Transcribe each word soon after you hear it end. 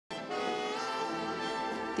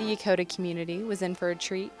The Yokota community was in for a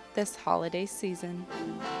treat this holiday season.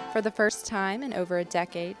 For the first time in over a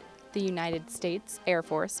decade, the United States Air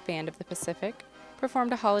Force Band of the Pacific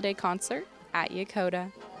performed a holiday concert at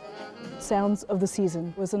Yokota. Sounds of the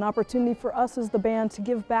Season was an opportunity for us as the band to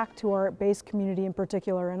give back to our base community in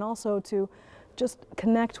particular, and also to just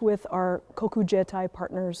connect with our Koku Jetai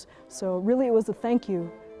partners. So really it was a thank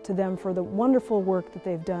you to them for the wonderful work that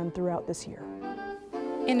they've done throughout this year.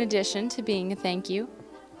 In addition to being a thank you,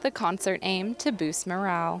 the concert aimed to boost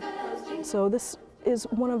morale. So this is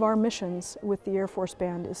one of our missions with the Air Force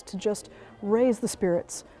Band, is to just raise the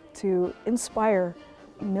spirits, to inspire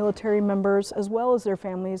military members as well as their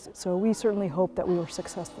families. So we certainly hope that we were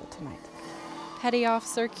successful tonight. Petty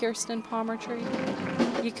Officer Kirsten Palmertree,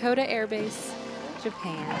 Yokota Air Base,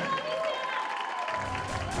 Japan.